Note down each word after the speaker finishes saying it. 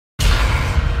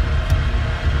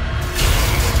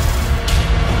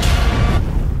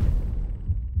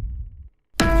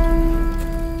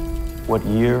What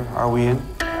year are we in?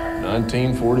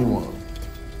 1941.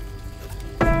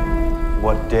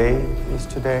 What day is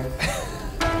today?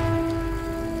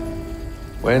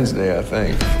 Wednesday, I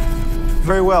think.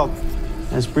 Very well.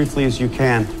 As briefly as you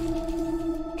can.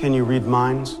 Can you read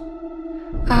minds?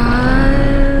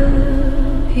 I'll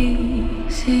be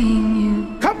seeing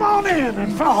you. Come on in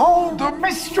and behold the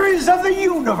mysteries of the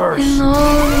universe. In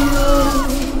all your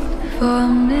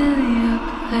familiar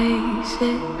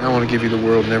places. I want to give you the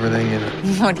world and everything in it.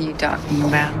 What are you talking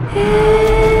about?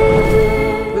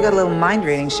 We got a little mind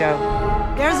reading show.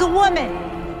 There's a woman.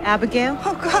 Abigail?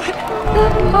 Oh, God.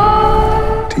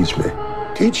 Teach me.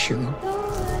 Teach you.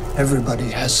 Everybody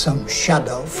has some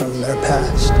shadow from their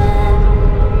past.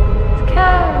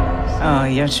 Oh,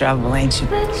 you're trouble, ain't you?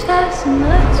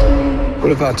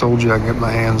 What if I told you I could get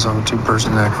my hands on a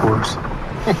two-person act force?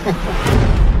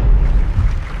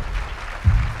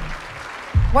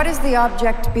 What is the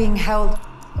object being held?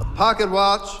 A pocket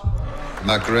watch. Am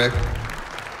I correct?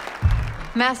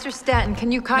 Master Stanton,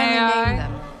 can you kindly name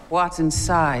them? What's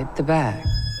inside the bag?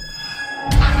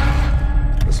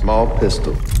 A small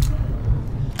pistol.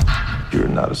 You're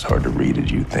not as hard to read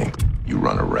as you think. You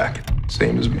run a racket,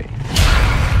 same as me.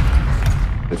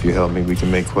 If you help me, we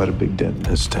can make quite a big dent in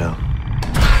this town.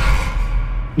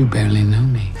 You barely know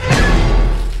me.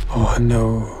 Oh, I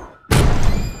know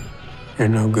you're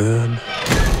no good.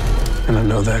 And I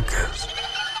know that because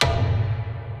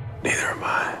neither am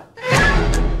I.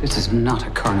 This is not a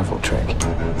carnival trick.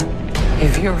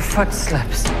 If your foot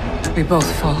slips, we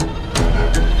both fall.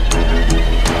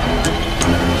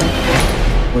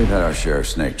 We've had our share of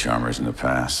snake charmers in the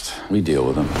past. We deal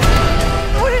with them.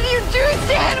 What did you do,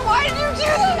 Stan? Why did you do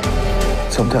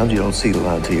that? Sometimes you don't see the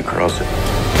line till you cross it.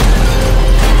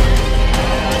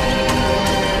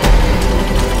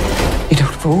 You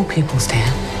don't fool people,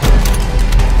 Stan.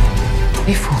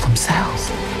 They fool themselves.